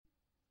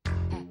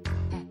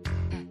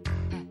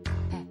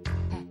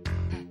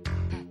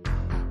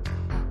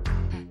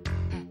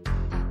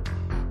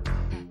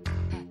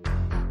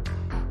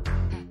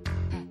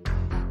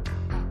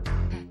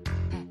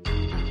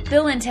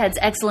Bill and Ted's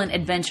Excellent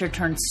Adventure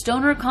turned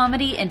stoner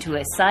comedy into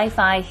a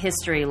sci-fi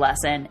history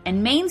lesson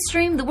and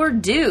mainstreamed the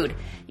word dude.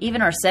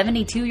 Even our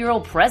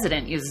 72-year-old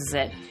president uses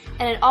it.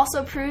 And it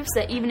also proves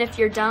that even if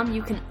you're dumb,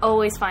 you can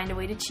always find a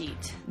way to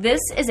cheat. This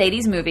is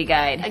 80s Movie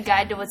Guide. A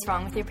guide to what's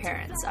wrong with your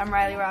parents. I'm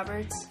Riley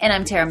Roberts. And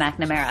I'm Tara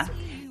McNamara.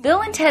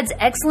 Bill and Ted's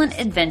Excellent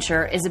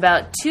Adventure is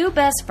about two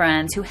best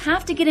friends who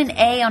have to get an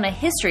A on a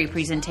history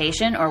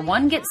presentation or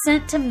one gets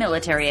sent to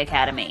military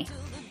academy.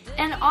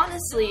 And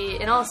honestly,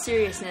 in all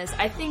seriousness,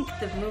 I think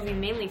the movie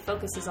mainly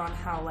focuses on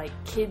how,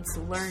 kids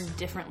learn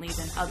differently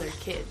than other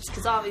kids.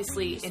 Because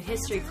obviously, in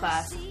history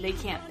class, they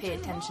can't pay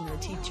attention to the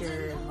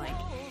teacher and,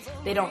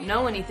 they don't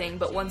know anything.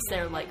 But once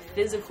they're,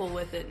 physical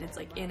with it and it's,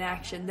 in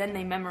action, then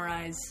they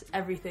memorize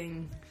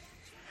everything.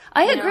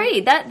 I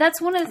agree.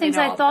 That's one of the things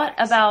I thought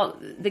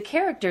about the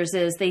characters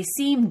is they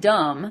seem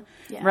dumb,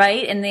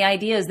 right? And the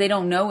idea is they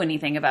don't know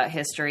anything about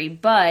history,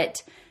 but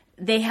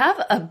they have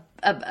a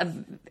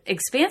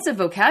expansive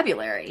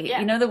vocabulary.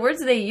 Yeah. The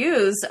words they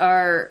use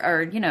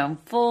are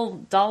full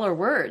dollar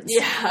words.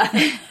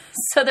 Yeah.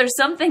 So there's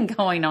something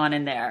going on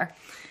in there.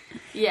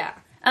 Yeah.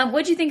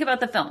 What'd you think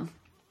about the film?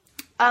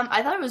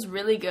 I thought it was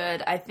really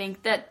good. I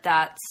think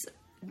that's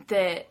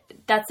the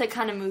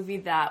kind of movie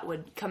that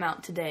would come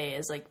out today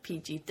as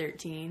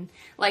PG-13.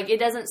 It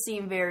doesn't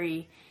seem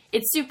very...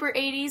 It's super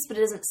 80s, but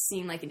it doesn't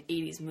seem like an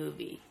 80s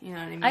movie. You know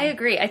what I mean? I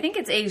agree. I think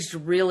it's aged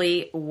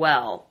really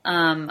well.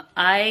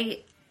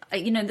 I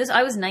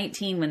was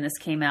 19 when this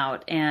came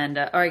out, and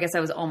or I guess I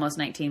was almost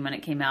 19 when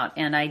it came out,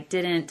 and I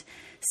didn't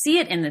see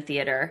it in the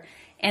theater.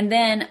 And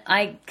then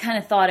I kind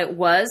of thought it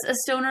was a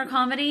stoner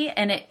comedy,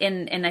 and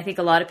I think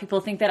a lot of people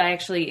think that. I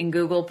actually in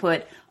Google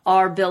put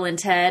 "Are Bill and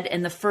Ted,"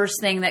 and the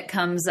first thing that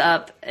comes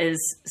up is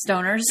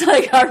stoners,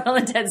 "Are Bill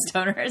and Ted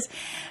stoners?"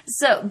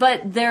 So,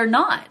 but they're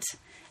not.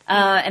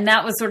 And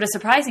that was sort of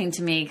surprising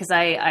to me because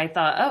I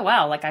thought, oh,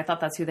 wow, I thought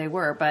that's who they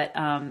were. But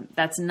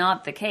that's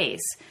not the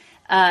case.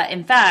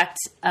 In fact,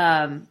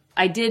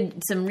 I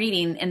did some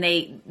reading, and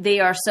they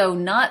are so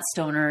not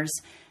stoners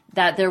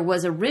that there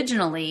was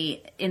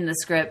originally in the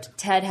script,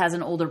 Ted has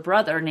an older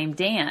brother named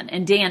Dan,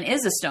 and Dan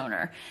is a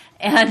stoner.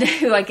 And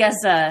who I guess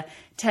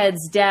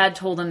Ted's dad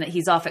told him that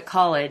he's off at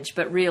college,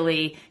 but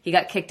really he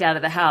got kicked out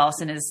of the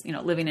house and is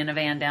living in a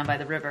van down by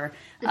the river.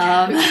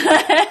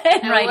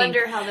 I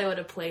wonder how they would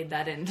have played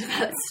that into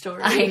that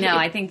story. I know.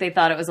 I think they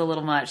thought it was a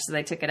little much, so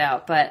they took it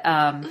out. But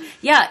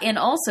and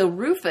also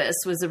Rufus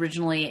was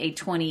originally a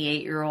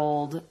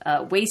 28-year-old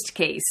waste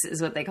case,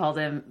 is what they called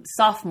him,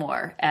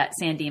 sophomore at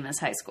San Dimas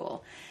High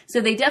School.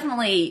 So they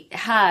definitely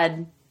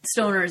had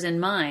stoners in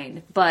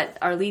mind, but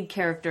our lead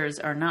characters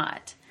are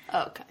not.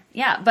 Oh, okay.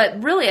 Yeah,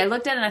 but really, I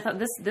looked at it and I thought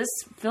this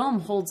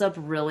film holds up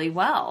really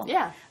well.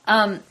 Yeah.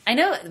 I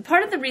know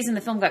part of the reason the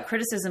film got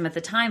criticism at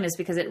the time is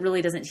because it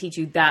really doesn't teach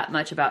you that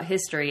much about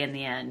history in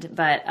the end.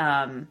 But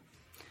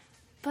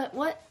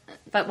what?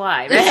 But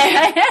why? Right?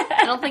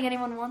 I don't think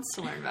anyone wants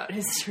to learn about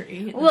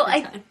history. Well,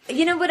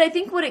 but I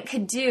think what it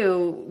could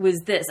do was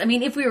this. I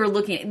mean, if we were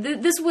looking,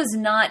 this was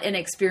not an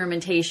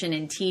experimentation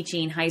in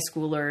teaching high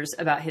schoolers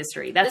about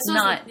history. This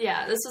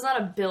was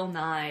not a Bill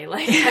Nye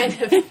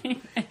kind of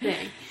thing.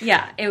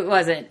 Yeah, it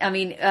wasn't. I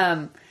mean,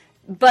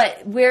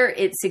 but where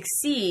it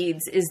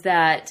succeeds is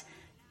that,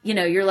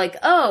 you're like,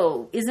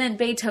 oh, isn't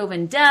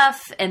Beethoven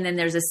deaf? And then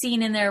there's a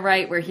scene in there,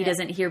 right, where he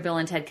doesn't hear Bill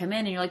and Ted come in.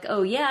 And you're like,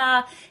 oh,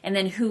 yeah. And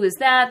then who is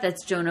that?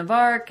 That's Joan of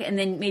Arc. And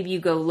then maybe you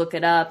go look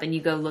it up and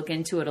you go look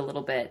into it a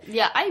little bit.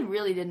 Yeah, I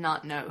really did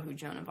not know who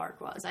Joan of Arc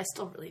was. I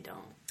still really don't.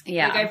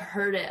 Yeah. I've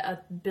heard it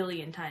a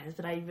billion times,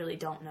 but I really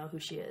don't know who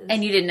she is.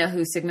 And you didn't know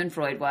who Sigmund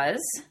Freud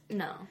was?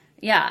 No.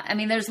 Yeah, I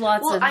mean, there's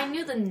lots of... Well, I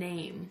knew the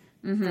name,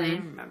 but I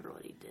didn't remember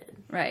what he did.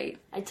 Right.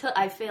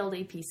 I failed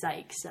AP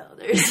Psych, so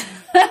there's...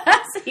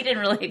 So you didn't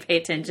really pay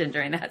attention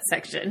during that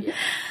section.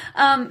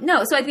 Yeah.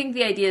 No, so I think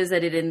the idea is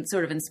that it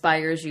sort of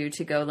inspires you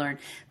to go learn.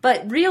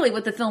 But really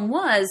what the film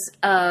was,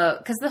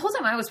 because the whole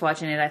time I was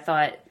watching it, I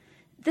thought,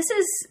 this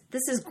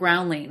is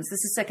Groundlings.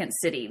 This is Second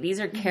City.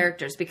 These are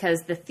characters.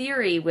 Because the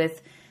theory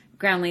with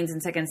Groundlings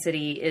and Second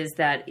City is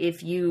that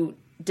if you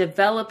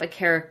develop a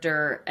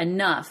character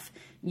enough,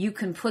 you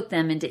can put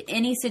them into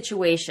any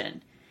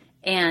situation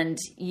and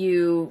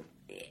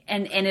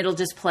it'll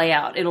just play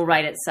out. It'll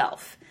write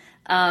itself.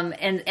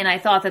 And I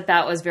thought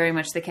that was very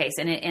much the case.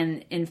 And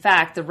in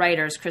fact, the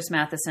writers, Chris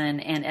Matheson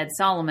and Ed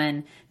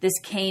Solomon, this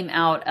came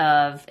out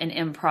of an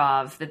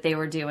improv that they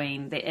were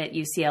doing at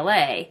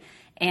UCLA.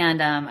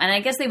 And I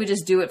guess they would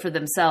just do it for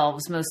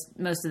themselves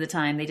most of the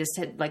time. They just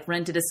had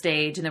rented a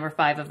stage, and there were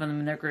 5 of them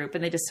in their group,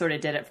 and they just sort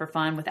of did it for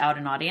fun without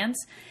an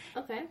audience.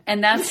 Okay.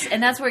 And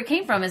that's where it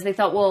came from. Is they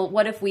thought, well,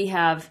 what if we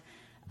have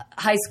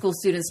high school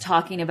students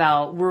talking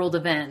about world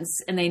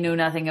events and they know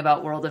nothing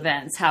about world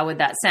events? How would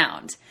that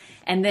sound?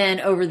 And then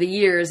over the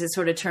years, it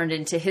sort of turned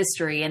into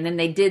history. And then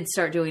they did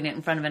start doing it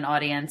in front of an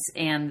audience.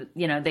 And,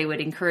 they would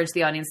encourage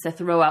the audience to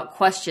throw out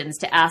questions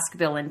to ask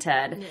Bill and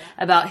Ted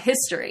about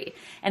history.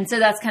 And so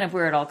that's kind of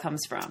where it all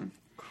comes from.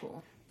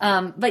 Cool.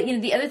 But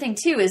the other thing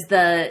too is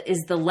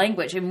the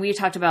language. And we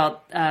talked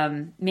about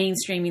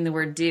mainstreaming the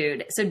word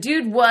dude. So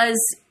dude was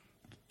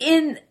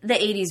in the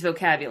 80s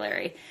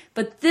vocabulary.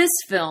 But this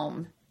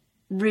film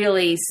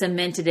really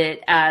cemented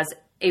it as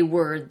a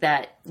word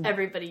that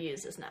everybody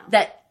uses now.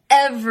 That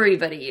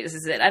everybody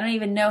uses it. I don't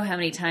even know how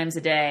many times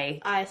a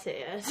day I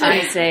say it.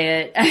 I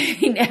say it. I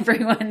mean,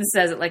 everyone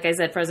says it. Like I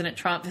said, President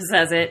Trump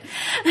says it,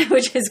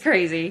 which is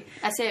crazy.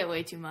 I say it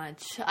way too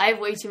much. I have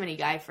way too many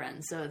guy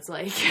friends, so it's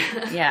like...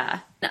 Yeah.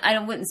 I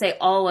wouldn't say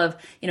all of,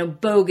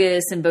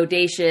 bogus and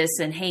bodacious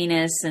and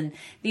heinous, and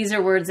these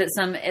are words that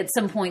at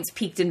some points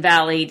peaked and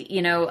valleyed,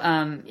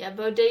 Yeah,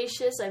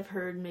 bodacious I've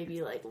heard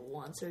maybe like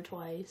once or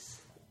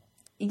twice.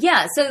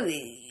 Yeah, so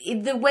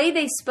the way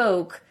they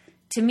spoke...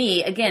 To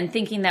me, again,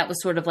 thinking that was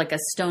sort of like a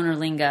stoner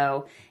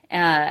lingo,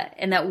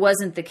 and that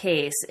wasn't the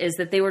case, is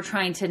that they were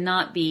trying to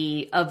not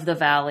be of the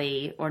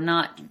valley or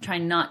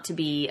trying not to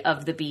be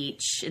of the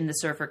beach in the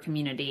surfer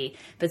community,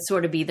 but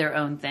sort of be their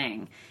own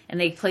thing.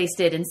 And they placed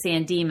it in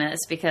San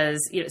Dimas because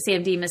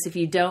San Dimas, if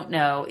you don't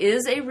know,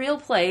 is a real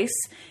place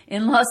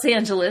in Los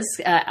Angeles,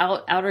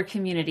 outer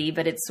community,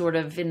 but it's sort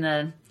of in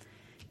the...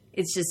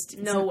 It's just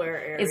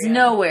nowhere area. It's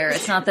nowhere.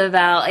 It's not the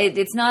valley.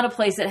 It's not a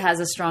place that has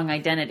a strong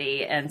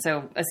identity, and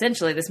so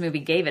essentially, this movie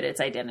gave it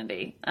its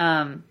identity.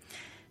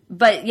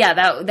 But yeah,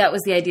 that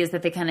was the idea, is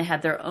that they kind of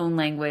had their own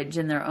language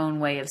and their own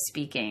way of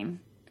speaking.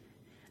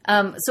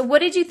 So, what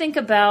did you think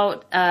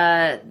about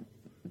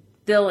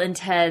Bill and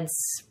Ted's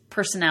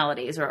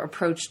personalities or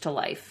approach to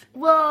life?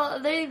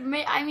 Well,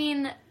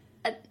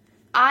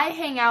 I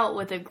hang out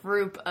with a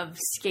group of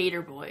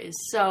skater boys,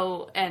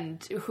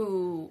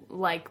 who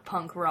like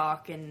punk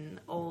rock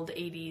and old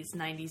 80s,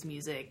 90s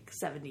music,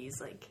 70s,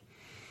 like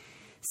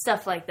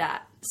stuff like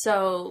that.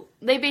 So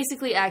they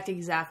basically act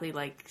exactly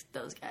like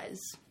those guys,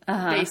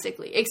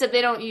 basically. Except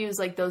they don't use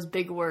like those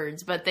big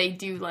words, but they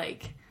do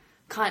like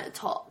kind of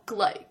talk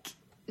like,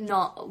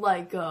 not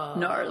like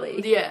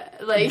gnarly. Yeah,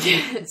 like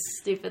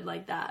stupid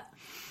like that.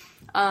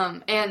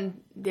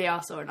 And they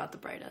also are not the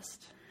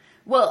brightest.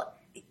 Well,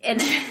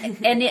 and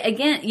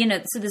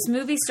again, so this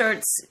movie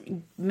starts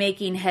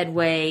making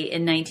headway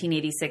in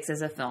 1986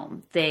 as a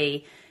film.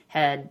 They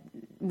had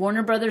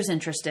Warner Brothers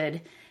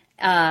interested,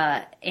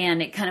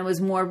 and it kind of was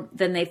more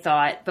than they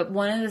thought. But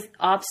one of the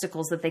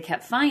obstacles that they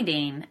kept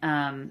finding,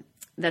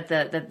 that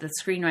the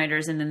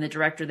screenwriters and then the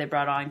director they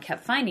brought on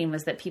kept finding,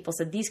 was that people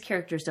said, these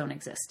characters don't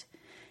exist.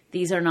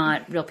 These are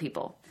not real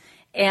people.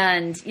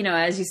 And,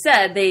 as you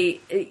said,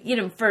 they,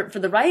 for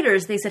the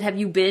writers, they said, have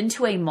you been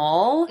to a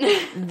mall?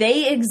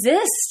 They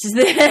exist.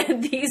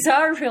 These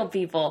are real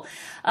people.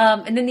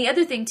 And then the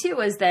other thing, too,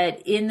 was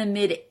that in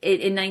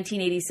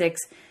 1986,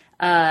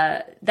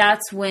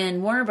 that's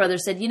when Warner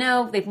Brothers said,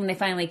 when they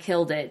finally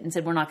killed it and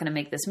said, we're not going to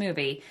make this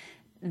movie,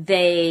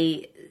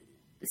 they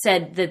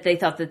said that they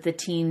thought that the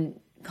teen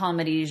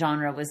comedy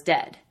genre was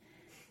dead.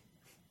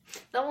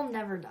 That will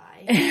never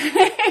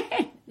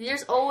die.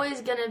 There's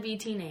always going to be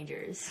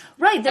teenagers.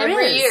 Right, there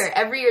is.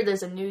 Every year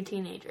there's a new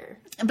teenager.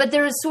 But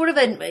there was sort of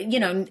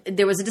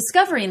there was a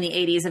discovery in the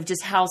 80s of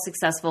just how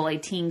successful a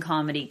teen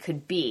comedy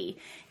could be.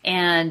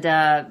 And,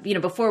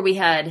 before we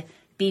had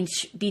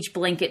Beach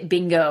Blanket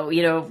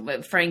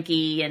Bingo,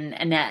 Frankie and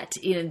Annette,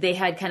 they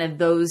had kind of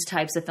those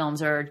types of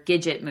films, or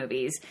Gidget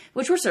movies,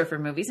 which were surfer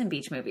movies and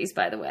beach movies,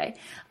 by the way.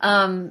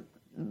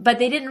 But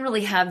they didn't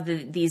really have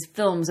these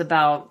films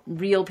about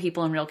real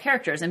people and real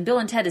characters. And Bill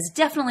and Ted is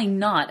definitely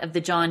not of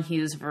the John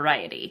Hughes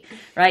variety,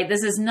 right?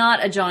 This is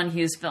not a John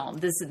Hughes film.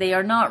 They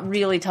are not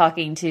really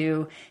talking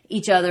to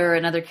each other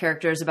and other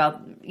characters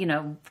about,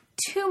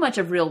 too much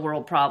of real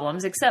world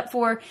problems, except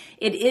for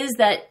it is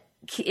that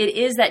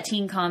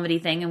teen comedy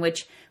thing in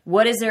which,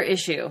 what is their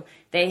issue?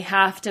 They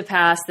have to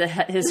pass the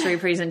history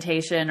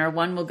presentation, or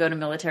one will go to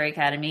military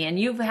academy. And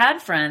you've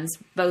had friends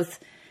both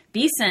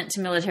be sent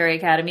to military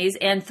academies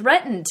and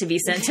threatened to be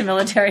sent to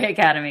military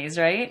academies,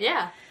 right?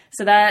 Yeah.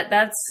 So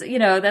that's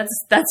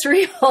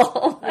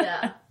real.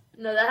 Yeah.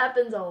 No, that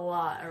happens a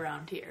lot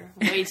around here.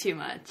 Way too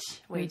much.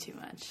 Way too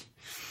much.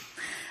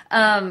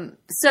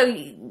 So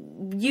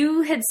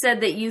you had said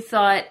that you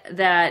thought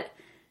that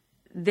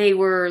they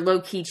were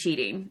low-key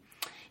cheating.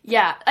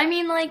 Yeah. I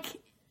mean, they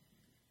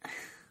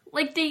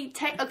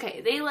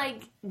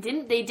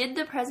did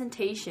the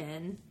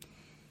presentation,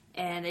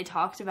 and they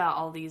talked about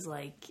all these,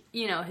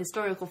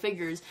 historical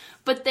figures,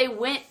 but they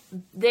were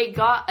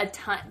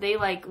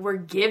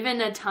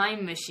given a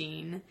time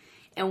machine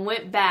and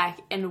went back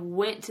and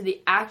went to the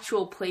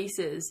actual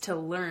places to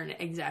learn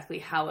exactly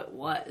how it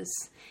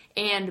was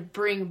and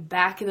bring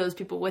back those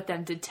people with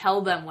them to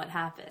tell them what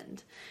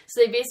happened.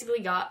 So they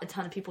basically got a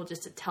ton of people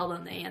just to tell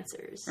them the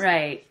answers.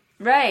 Right.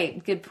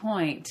 Good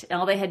point.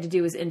 All they had to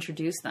do was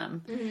introduce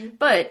them. Mm-hmm.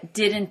 But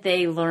didn't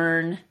they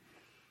learn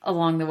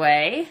along the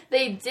way?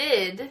 They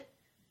did,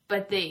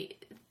 but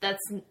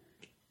that's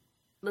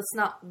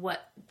not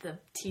what the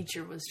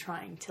teacher was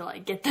trying to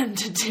get them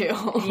to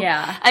do.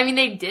 Yeah. I mean,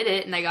 they did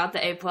it and they got the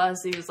A+.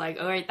 He was like,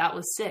 all right, that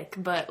was sick,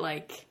 but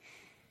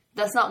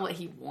that's not what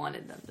he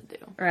wanted them to do.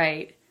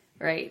 Right.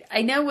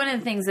 I know one of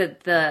the things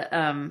that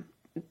the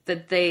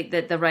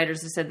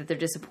writers have said that they're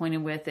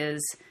disappointed with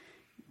is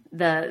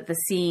the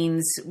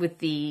scenes with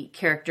the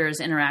characters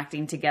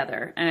interacting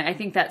together. And I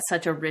think that's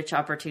such a rich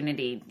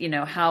opportunity. You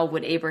know, how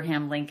would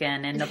Abraham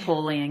Lincoln and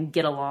Napoleon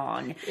get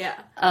along? Yeah.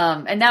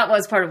 And that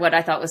was part of what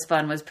I thought was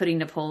fun, was putting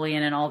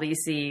Napoleon in all these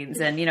scenes,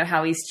 and, you know,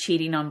 how he's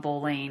cheating on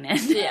bowling.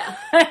 And Yeah.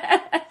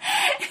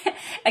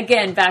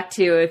 again, back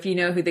to, if you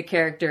know who the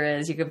character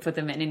is, you can put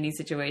them in any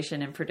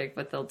situation and predict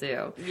what they'll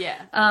do.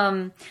 Yeah.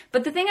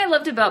 But the thing I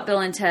loved about Bill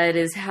and Ted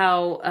is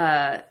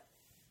how,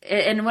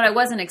 and what I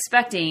wasn't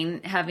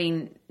expecting,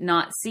 having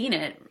not seen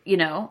it, you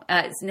know,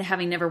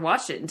 having never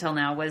watched it until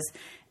now,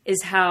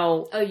 is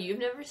how... Oh, you've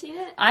never seen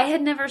it? I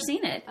had never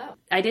seen it. Oh.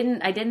 I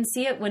didn't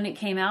see it when it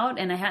came out,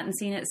 and I hadn't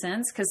seen it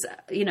since, because,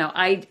 you know,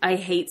 I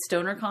hate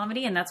stoner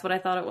comedy, and that's what I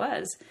thought it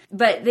was.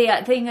 But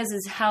the thing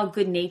is how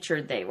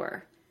good-natured they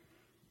were.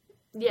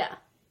 Yeah.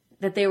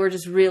 That they were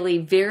just really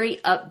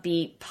very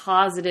upbeat,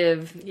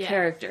 positive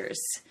characters.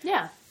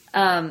 Yeah.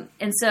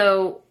 And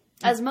so...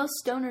 As most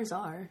stoners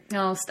are.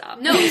 No,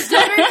 stop. No,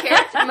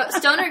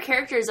 stoner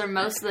characters are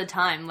most of the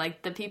time,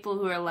 like, the people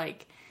who are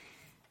like,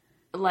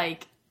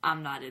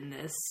 I'm not in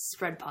this,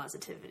 spread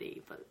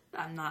positivity, but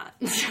I'm not,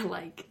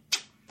 like,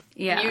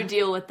 you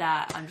deal with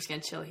that, I'm just gonna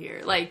chill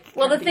here. Like,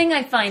 well, the thing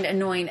I find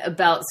annoying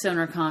about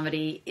stoner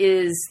comedy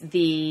is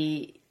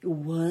the,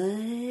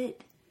 what?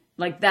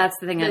 Like, that's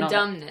the thing the I don't...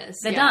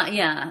 dumbness.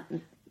 Yeah.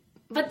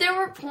 But there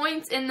were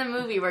points in the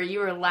movie where you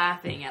were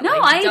laughing at. No,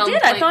 like, I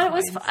did. I thought it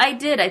was. points. I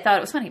did. I thought it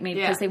was funny.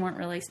 Maybe because they weren't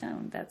really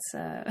stoned. That's.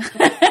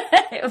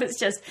 It was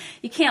just,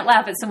 you can't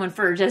laugh at someone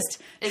for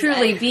just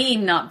truly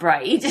being not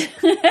bright.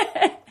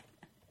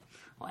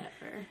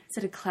 Whatever.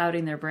 Instead of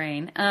clouding their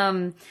brain.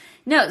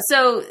 No.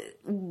 So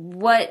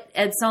what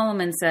Ed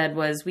Solomon said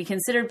was, we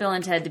considered Bill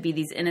and Ted to be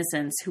these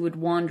innocents who would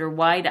wander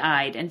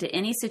wide-eyed into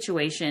any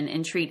situation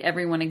and treat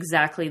everyone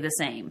exactly the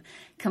same.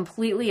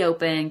 Completely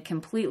open,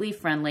 completely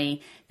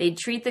friendly. They'd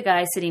treat the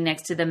guy sitting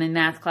next to them in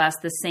math class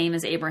the same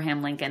as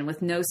Abraham Lincoln,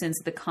 with no sense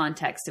of the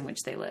context in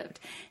which they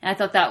lived. And I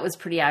thought that was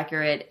pretty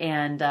accurate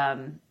and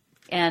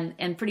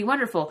pretty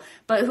wonderful.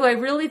 But who I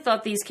really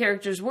thought these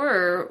characters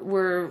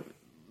was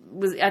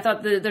I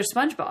thought they're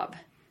SpongeBob.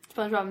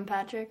 SpongeBob and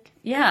Patrick.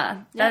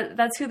 Yeah,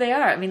 that's who they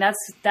are. I mean,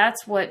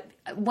 that's what,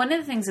 one of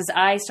the things is,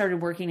 I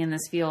started working in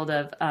this field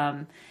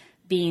of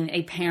being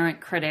a parent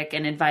critic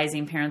and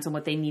advising parents on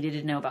what they needed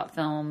to know about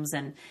films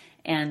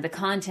and the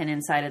content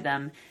inside of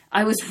them.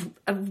 I was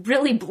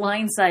really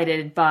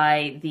blindsided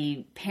by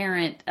the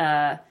parent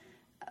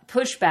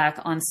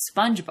pushback on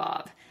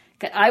SpongeBob.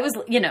 I was,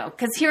 you know,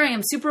 because here I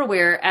am super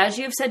aware, as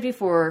you have said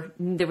before,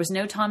 there was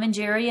no Tom and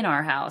Jerry in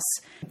our house.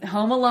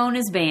 Home Alone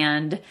is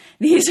banned.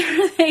 These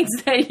are things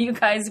that you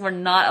guys were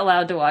not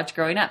allowed to watch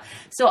growing up.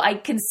 So I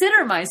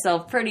consider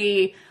myself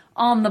pretty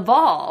on the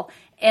ball.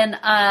 And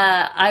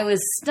I was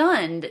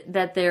stunned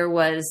that there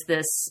was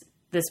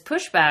this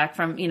pushback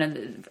from, you know,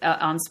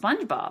 on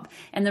SpongeBob.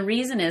 And the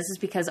reason is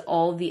because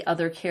all the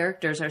other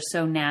characters are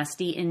so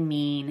nasty and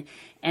mean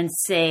and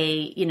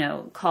say, you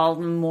know, call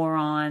them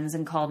morons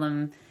and call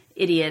them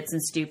idiots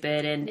and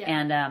stupid.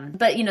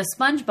 But, you know,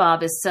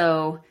 SpongeBob is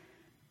so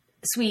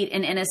sweet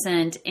and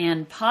innocent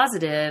and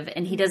positive,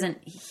 and he doesn't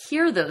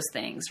hear those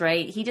things,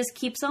 right? He just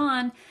keeps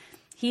on.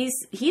 He's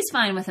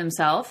fine with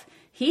himself.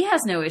 He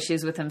has no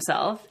issues with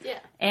himself. Yeah.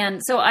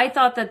 And so I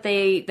thought that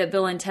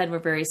Bill and Ted were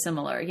very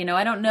similar. You know,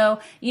 I don't know.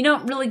 You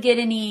don't really get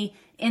any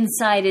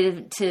insight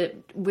into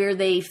where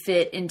they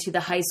fit into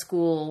the high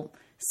school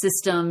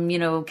system, you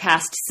know,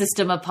 caste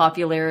system of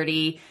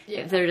popularity.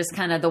 Yeah. They're just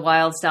kind of the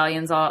wild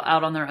stallions all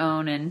out on their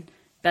own and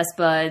best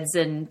buds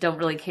and don't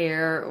really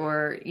care,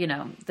 or, you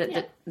know,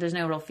 there's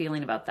no real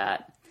feeling about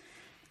that.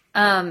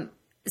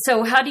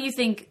 So how do you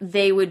think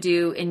they would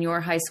do in your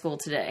high school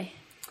today?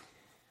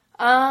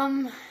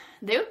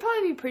 They would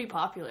probably be pretty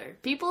popular.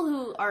 People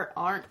who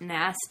aren't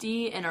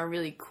nasty and are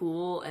really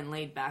cool and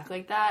laid back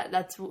like that,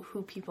 that's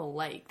who people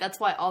like.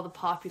 That's why all the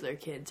popular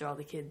kids are all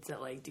the kids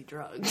that, like, do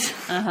drugs.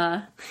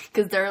 Uh-huh.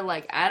 Because they're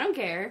like, I don't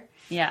care.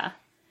 Yeah.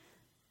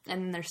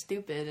 And then they're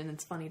stupid, and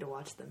it's funny to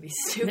watch them be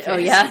stupid. Oh,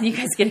 yeah? You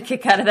guys get a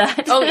kick out of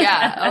that? Oh,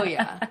 yeah. Oh,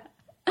 yeah.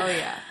 Oh,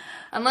 yeah.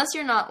 Unless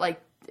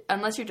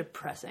you're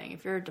depressing.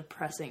 If you're a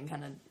depressing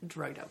kind of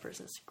drugged out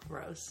person, it's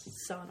gross.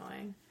 It's so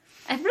annoying.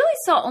 I really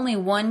saw only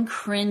one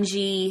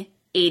cringy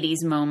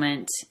 80s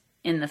moment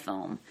in the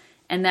film.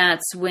 And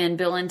that's when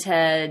Bill and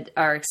Ted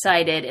are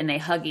excited and they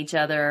hug each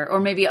other. Or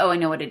maybe, I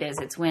know what it is.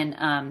 It's when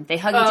they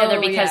hug each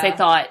other because they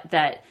thought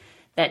that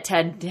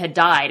Ted had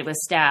died,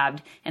 was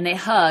stabbed. And they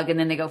hug and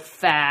then they go,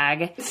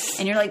 fag.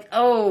 And you're like,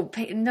 oh,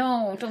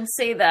 no, don't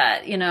say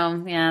that. You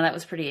know, yeah, that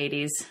was pretty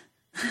 80s.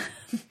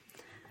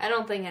 I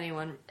don't think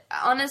anyone...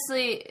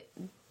 Honestly,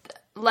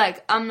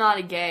 like, I'm not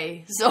a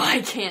gay, so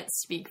I can't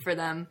speak for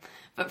them.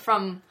 But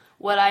from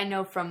what I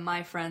know from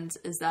my friends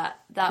is that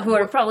who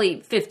are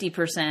probably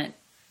 50%.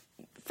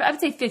 I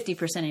would say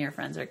 50% of your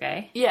friends are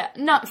gay. Yeah,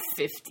 not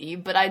 50,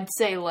 but I'd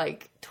say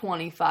like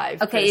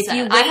 25%. Okay, if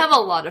you I have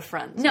a lot of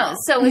friends. No,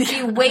 so if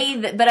you weigh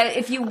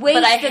if you weigh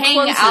the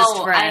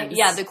closest friends.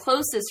 The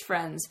closest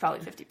friends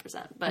probably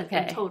 50%, but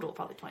in total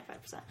probably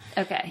 25%.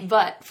 Okay.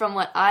 But from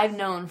what I've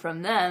known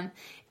from them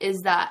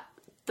is that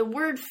the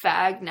word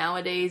fag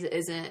nowadays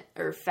isn't,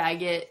 or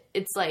faggot,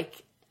 it's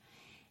like,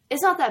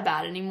 it's not that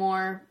bad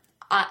anymore.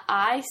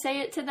 I say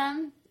it to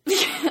them.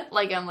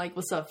 Like, I'm like,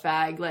 what's up,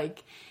 fag?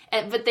 Like,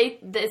 but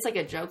it's like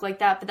a joke like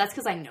that, but that's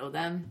because I know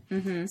them.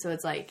 Mm-hmm. So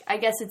it's like, I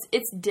guess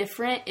it's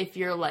different if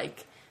you're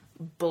like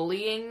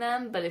bullying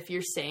them, but if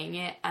you're saying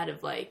it out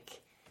of like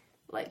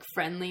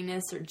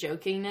friendliness or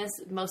jokingness,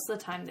 most of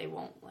the time they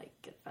won't like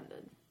get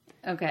offended.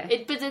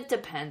 Okay. But it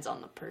depends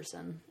on the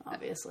person,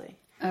 obviously.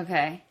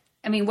 Okay.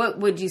 I mean, what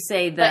would you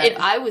say that... But if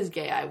I was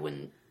gay, I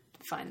wouldn't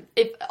find...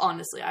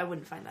 Honestly, I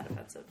wouldn't find that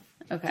offensive.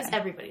 Okay. Because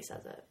everybody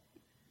says it.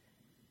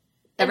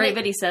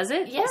 Everybody says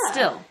it? Yeah.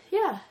 Still?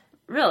 Yeah.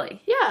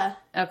 Really? Yeah.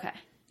 Okay.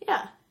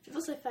 Yeah.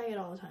 People say faggot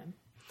all the time.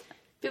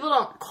 People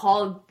don't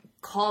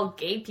call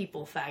gay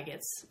people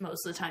faggots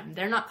most of the time.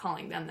 They're not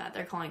calling them that.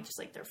 They're calling just,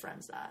 like, their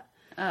friends that.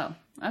 Oh,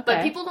 okay.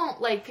 But people don't,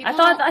 like... I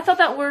thought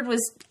that word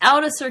was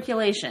out of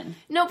circulation.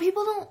 No,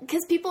 people don't...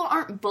 Because people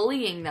aren't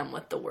bullying them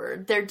with the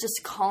word. They're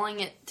just calling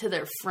it to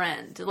their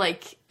friend.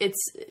 Like,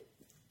 it's...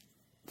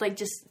 Like,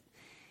 just...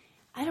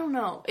 I don't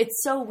know.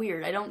 It's so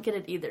weird. I don't get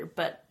it either.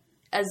 But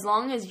as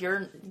long as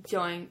you're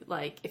going...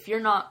 Like, if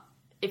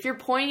you're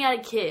pointing at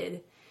a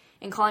kid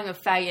and calling him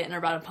a faggot and are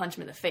about to punch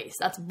him in the face,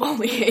 that's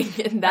bullying.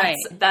 And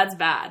that's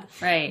bad.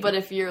 Right. But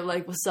if you're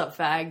like, what's up,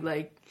 fag?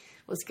 Like,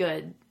 what's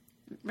good?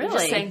 Really?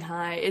 Just saying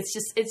hi. It's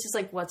just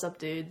like, what's up,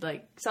 dude?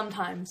 Like,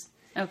 sometimes.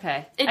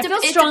 Okay. It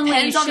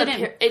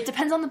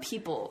depends on the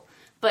people.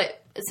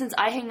 But since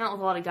I hang out with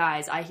a lot of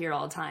guys, I hear it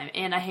all the time.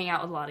 And I hang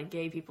out with a lot of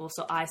gay people,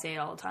 so I say it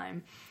all the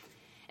time.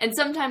 And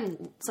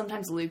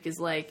sometimes Luke is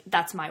like,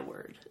 that's my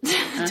word.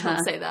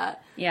 Don't say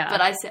that.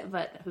 Yeah.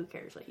 But who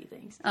cares what he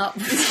thinks? Oh.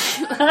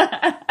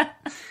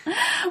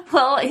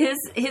 Well,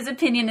 his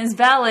opinion is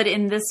valid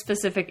in this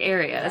specific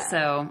area,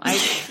 so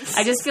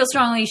I just feel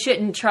strongly you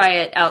shouldn't try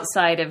it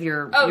outside of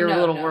your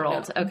little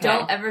world. No. Okay.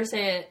 Don't ever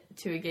say it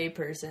to a gay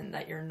person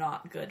that you're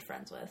not good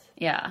friends with.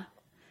 Yeah.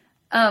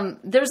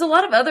 There's a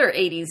lot of other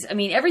 80s. I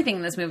mean, everything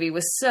in this movie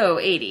was so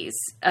 80s.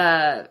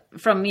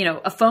 From,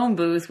 a phone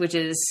booth, which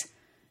is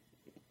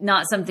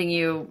not something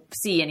you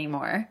see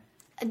anymore.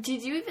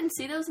 Did you even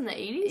see those in the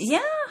 80s?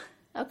 Yeah.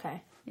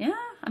 Okay. Yeah.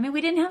 I mean,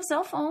 we didn't have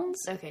cell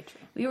phones. Okay, true.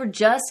 We were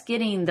just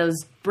getting those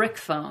brick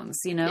phones,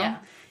 in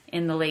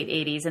the late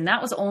 80s. And that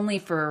was only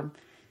for,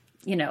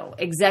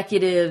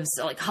 executives,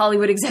 like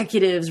Hollywood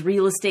executives,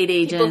 real estate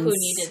agents. People who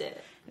needed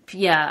it.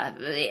 Yeah.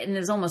 And it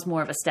was almost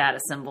more of a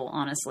status symbol,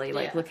 honestly.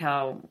 Like, look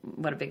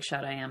what a big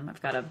shot I am.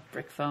 I've got a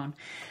brick phone.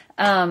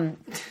 The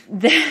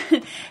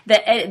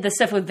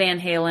stuff with Van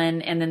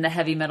Halen and then the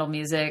heavy metal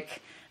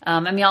music. I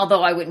mean,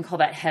 although I wouldn't call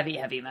that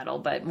heavy metal,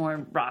 but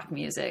more rock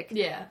music.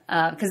 Yeah.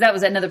 Because that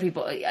was another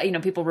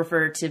people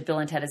refer to Bill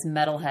and Ted as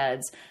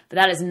metalheads, but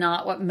that is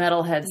not what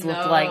metalheads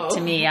look like to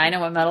me. I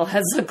know what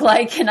metalheads look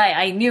like, and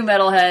I knew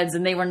metalheads,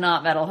 and they were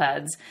not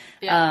metalheads.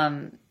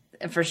 Yeah.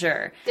 For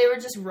sure. They were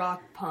just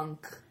rock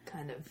punk,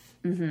 kind of.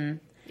 Mm-hmm.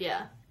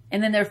 Yeah.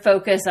 And then their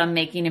focus on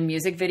making a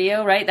music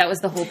video, right? That was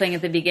the whole thing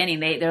at the beginning.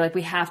 They're like,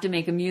 we have to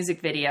make a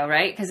music video,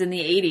 right? Because in the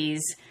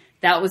 80s...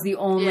 that was the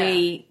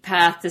only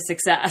path to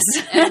success.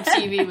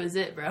 MTV was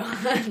it, bro.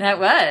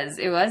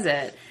 It was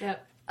it.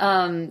 Yep.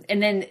 And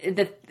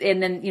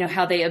then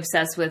how they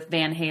obsessed with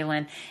Van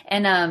Halen.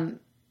 And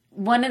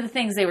one of the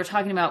things they were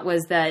talking about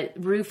was that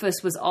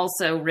Rufus was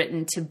also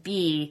written to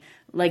be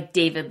like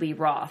David Lee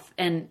Roth.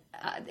 And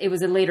it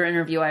was a later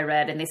interview I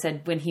read, and they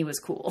said when he was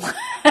cool.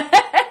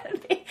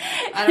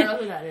 I don't know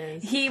who that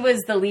is. He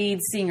was the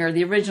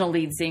the original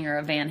lead singer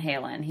of Van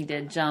Halen. He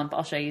did Jump.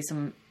 I'll show you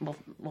some. I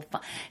was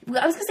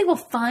going to say we'll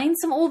find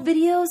some old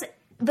videos,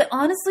 but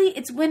honestly,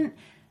 it's when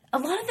a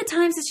lot of the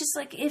times it's just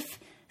like if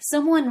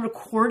someone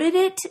recorded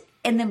it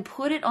and then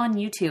put it on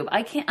YouTube.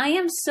 I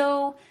am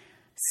so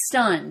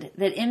stunned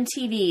that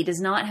MTV does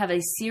not have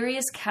a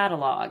serious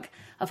catalog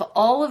of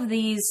all of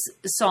these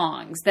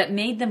songs that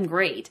made them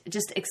great,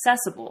 just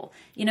accessible.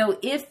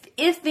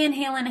 If Van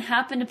Halen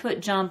happened to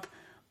put Jump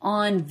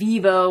on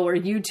Vivo or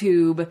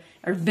YouTube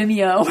or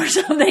Vimeo or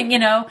something,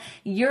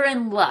 you're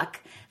in luck.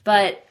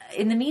 But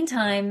in the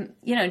meantime,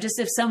 just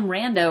if some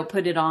rando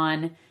put it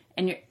on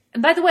and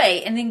by the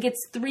way, and then gets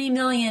 3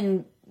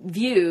 million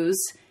views,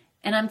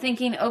 and I'm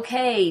thinking,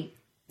 okay,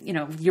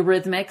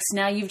 Eurythmics,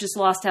 now you've just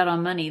lost out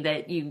on money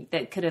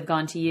that could have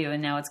gone to you,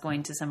 and now it's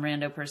going to some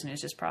rando person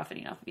who's just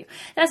profiting off of you.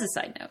 That's a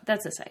side note.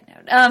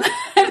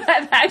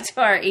 Back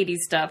to our 80s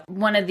stuff.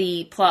 One of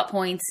the plot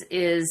points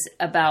is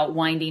about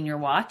winding your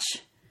watch.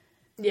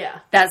 Yeah.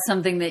 That's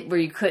something where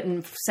you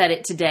couldn't set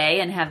it today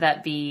and have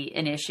that be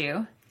an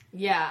issue.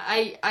 Yeah,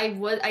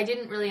 I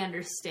didn't really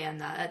understand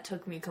that. That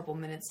took me a couple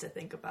minutes to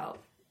think about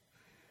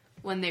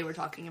when they were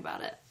talking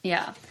about it.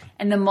 Yeah.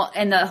 And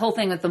the whole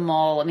thing with the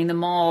mall, I mean, the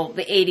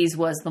 80s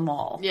was the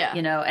mall. Yeah.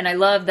 And I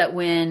love that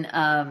when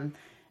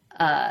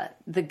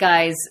the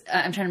guys,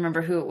 I'm trying to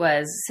remember who it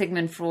was,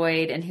 Sigmund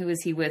Freud, and who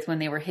was he with when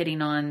they were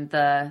hitting on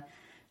the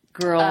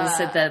girls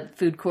at the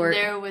food court?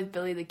 They were with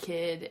Billy the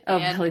Kid. Oh,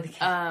 and, Billy the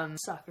Kid.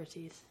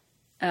 Socrates.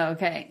 Oh,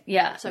 okay.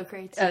 Yeah.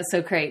 Socrates. Oh,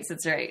 Socrates.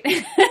 That's right.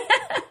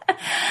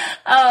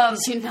 Did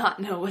you not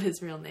know what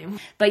his real name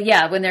was? But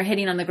yeah, when they're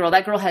hitting on the girl,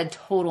 that girl had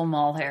total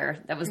mall hair.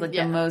 That was like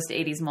the most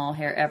 80s mall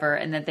hair ever.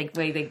 And then the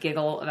way they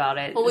giggle about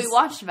it. Well, we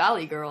watched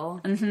Valley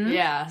Girl. Mm-hmm.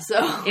 Yeah,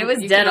 so it was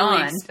dead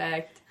on.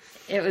 Expect.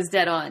 It was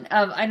dead on.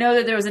 I know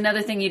that there was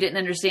another thing you didn't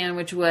understand,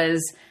 which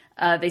was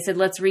they said,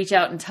 let's reach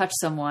out and touch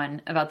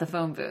someone about the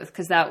phone booth.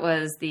 Because that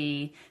was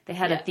they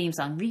had a theme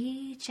song,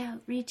 reach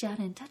out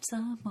and touch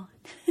someone.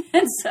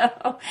 And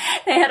so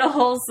they had a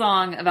whole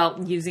song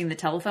about using the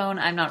telephone.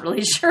 I'm not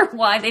really sure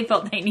why they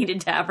felt they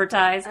needed to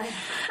advertise.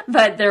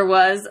 But there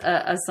was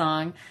a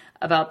song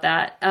about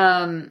that.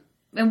 And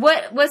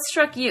what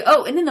struck you?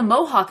 Oh, and then the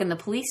mohawk in the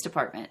police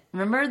department.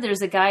 Remember,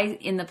 there's a guy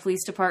in the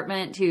police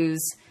department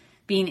who's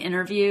being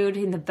interviewed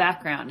in the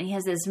background. He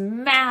has this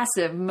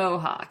massive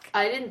mohawk.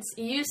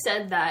 You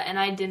said that, and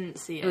I didn't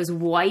see it. It was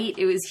white.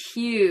 It was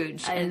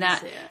huge. I didn't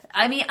see it.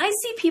 I mean, I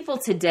see people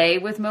today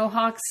with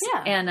mohawks.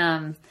 Yeah.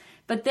 And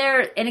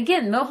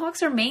again,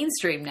 mohawks are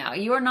mainstream now.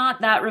 You are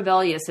not that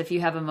rebellious if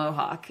you have a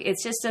mohawk.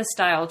 It's just a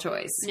style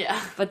choice. Yeah.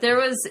 But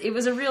it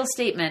was a real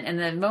statement, and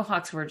the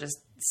mohawks were just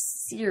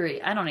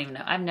serious. I don't even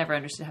know. I've never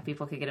understood how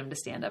people could get them to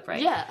stand up,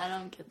 right? Yeah, I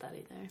don't get that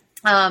either.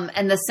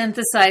 And the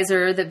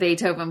synthesizer that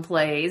Beethoven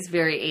plays,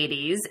 very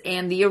 80s,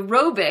 and the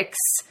aerobics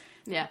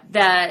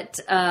that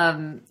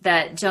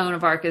Joan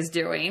of Arc is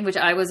doing, which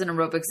I was an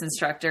aerobics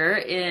instructor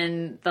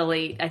in the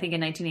late, I think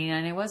in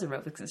 1989 I was an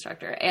aerobics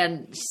instructor.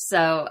 And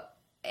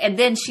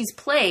then she's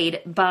played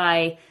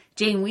by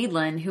Jane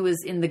Weedland, who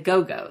was in the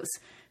Go-Go's,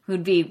 who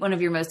would be one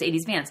of your most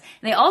 80s bands.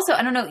 And they also,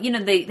 I don't know,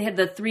 they had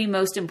the three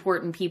most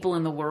important people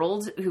in the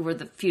world who were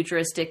the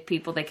futuristic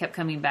people they kept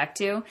coming back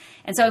to.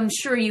 And so I'm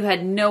sure you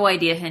had no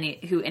idea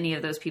who any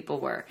of those people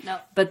were. No.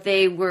 But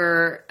they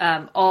were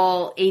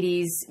all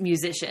 80s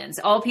musicians,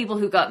 all people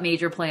who got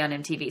major play on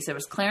MTV. So there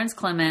was Clarence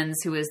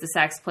Clemens, who is the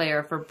sax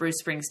player for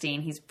Bruce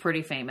Springsteen. He's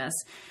pretty famous.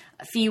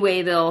 Fee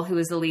Waybill, who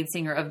is the lead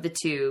singer of The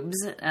Tubes.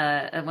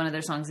 One of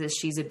their songs is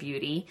She's a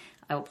Beauty.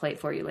 I will play it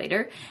for you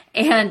later.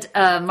 And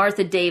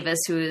Martha Davis,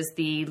 who is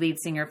the lead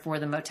singer for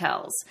The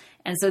Motels.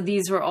 And so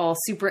these were all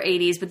super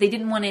 80s, but they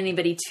didn't want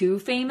anybody too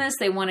famous.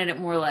 They wanted it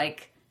more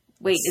like,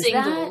 wait,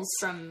 singles is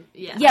that? From,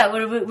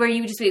 where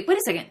you would just be, wait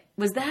a second,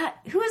 was that?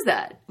 Who is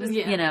that?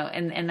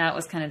 And that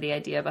was kind of the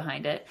idea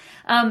behind it.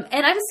 And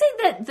I would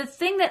say that the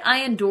thing that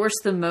I endorse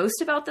the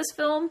most about this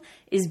film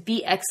is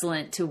be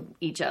excellent to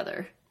each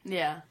other.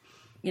 Yeah.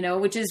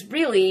 Which is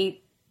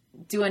really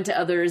do unto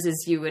others as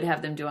you would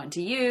have them do unto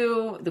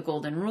you, the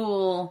golden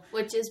rule.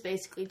 Which is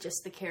basically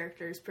just the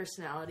character's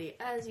personality,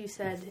 as you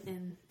said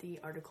in the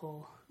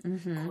article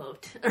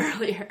quote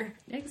earlier.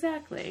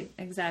 Exactly.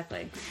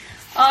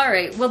 All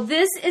right, well,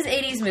 this is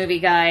 80s Movie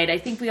Guide. I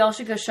think we all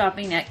should go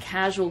shopping at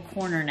Casual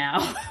Corner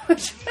now,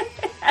 which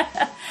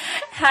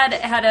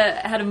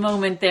had a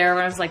moment there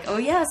where I was like, oh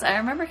yes, I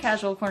remember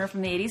Casual Corner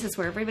from the 80s. It's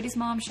where everybody's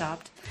mom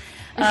shopped.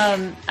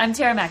 I'm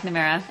Tara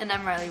McNamara. And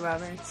I'm Riley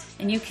Roberts.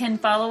 And you can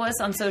follow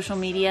us on social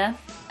media.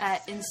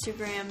 At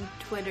Instagram,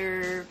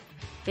 Twitter,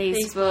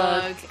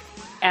 Facebook.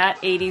 At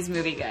 80s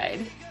Movie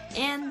Guide.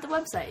 And the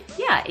website.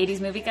 Yeah,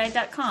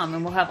 80smovieguide.com.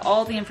 And we'll have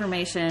all the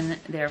information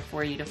there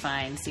for you to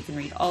find so you can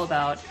read all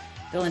about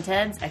Bill and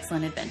Ted's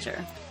Excellent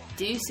Adventure.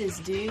 Deuces,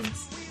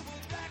 dudes.